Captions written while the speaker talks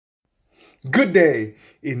Good day!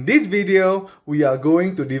 In this video, we are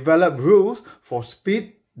going to develop rules for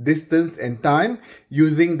speed, distance and time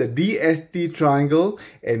using the DST triangle,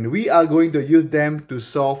 and we are going to use them to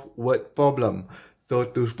solve word problem. So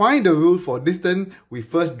to find the rule for distance, we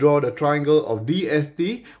first draw the triangle of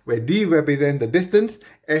DST, where D represents the distance,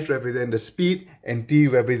 S represents the speed and T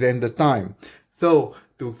represents the time. So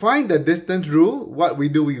to find the distance rule, what we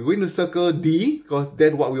do, we're going to circle D because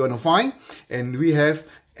that's what we want to find, and we have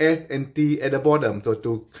S and T at the bottom. So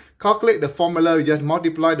to calculate the formula, you just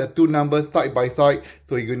multiply the two numbers side by side.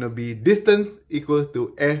 So it's going to be distance equals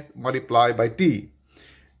to S multiplied by T.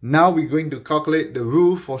 Now we're going to calculate the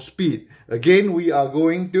rule for speed. Again, we are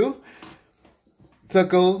going to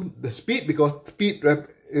circle the speed because speed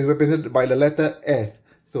is represented by the letter S.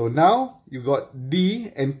 So now you got D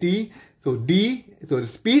and T. So the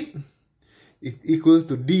speed is equal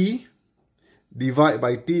to D divide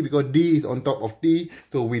by T because D is on top of T,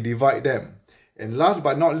 so we divide them. And last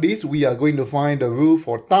but not least, we are going to find the rule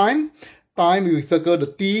for time. Time, we circle the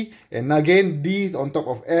T, and again D is on top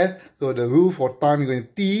of S, so the rule for time is going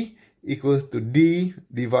to T equals to D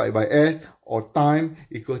divided by S, or time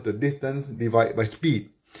equals to distance divided by speed.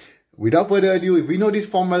 Without further ado, if we know this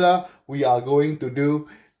formula, we are going to do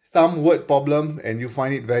some word problems and you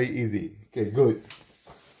find it very easy. Okay, good.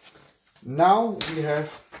 Now we have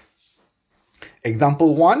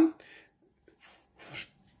example 1.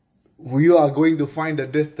 We are going to find the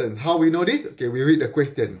distance. How we know this? Okay, we read the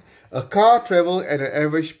question. A car travels at an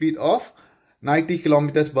average speed of 90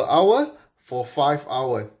 kilometers per hour for 5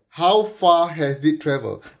 hours. How far has it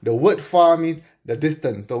traveled? The word far means the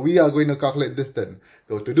distance. So we are going to calculate distance.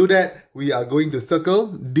 So to do that, we are going to circle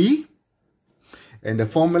D. And the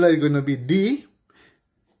formula is going to be D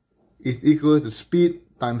is equal to speed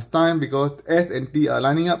times time, because S and T are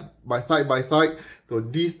lining up by side. So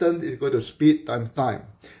distance is equal to speed times time.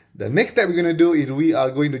 The next step we're going to do is we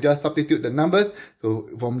are going to just substitute the numbers. So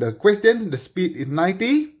from the question, the speed is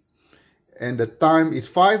 90 and the time is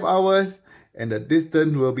 5 hours, and the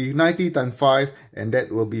distance will be 90 times 5, and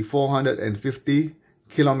that will be 450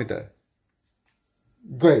 kilometers.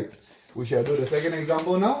 Great. We shall do the second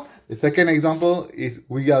example now. The second example is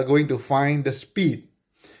we are going to find the speed.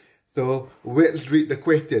 So let's read the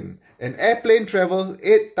question. An airplane travels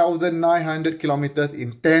 8,900 kilometers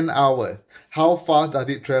in 10 hours. How fast does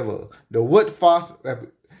it travel? The word fast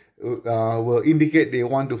will indicate they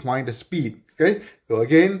want to find the speed. Okay, so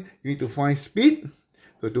again, you need to find speed.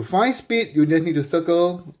 So to find speed, you just need to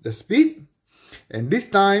circle the speed. And this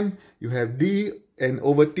time, you have D and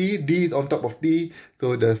over T. D is on top of T.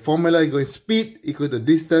 So the formula is going speed equal to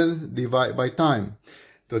distance divided by time.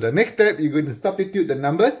 So the next step, you're going to substitute the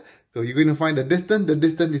numbers. So you're going to find the distance. The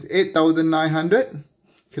distance is 8,900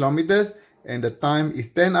 kilometers and the time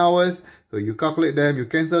is 10 hours. So you calculate them, you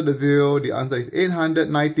cancel the zero. The answer is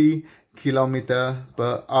 890 kilometers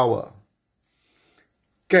per hour.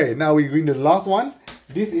 Okay, now we're going to the last one.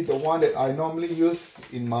 This is the one that I normally use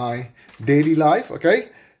in my daily life. Okay,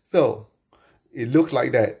 so it looks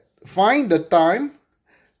like that. Find the time.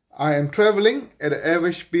 I am traveling at an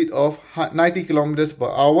average speed of 90 kilometers per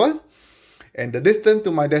hour. And the distance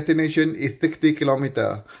to my destination is 60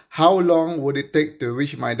 kilometers. How long would it take to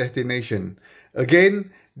reach my destination?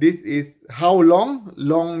 Again, this is how long.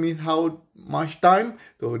 Long means how much time.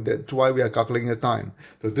 So that's why we are calculating the time.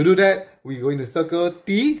 So to do that, we're going to circle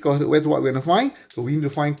T, because that's what we're going to find. So we need to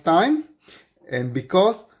find time. And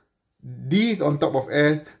because D is on top of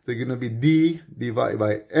S, so it's going to be D divided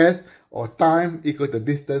by S, or time equal to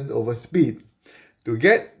distance over speed. To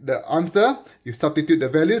get the answer, you substitute the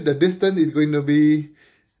value. The distance is going to be,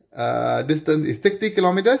 distance is 60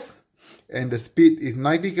 kilometers and the speed is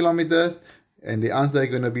 90 kilometers, and the answer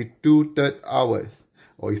is going to be 2/3 hours.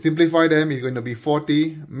 Or you simplify them, it's going to be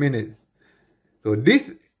 40 minutes. So this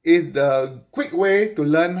is the quick way to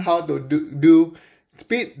learn how to do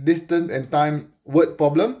speed, distance and time word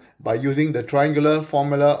problem by using the triangular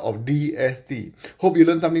formula of DST. Hope you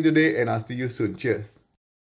learned something today, and I'll see you soon. Cheers.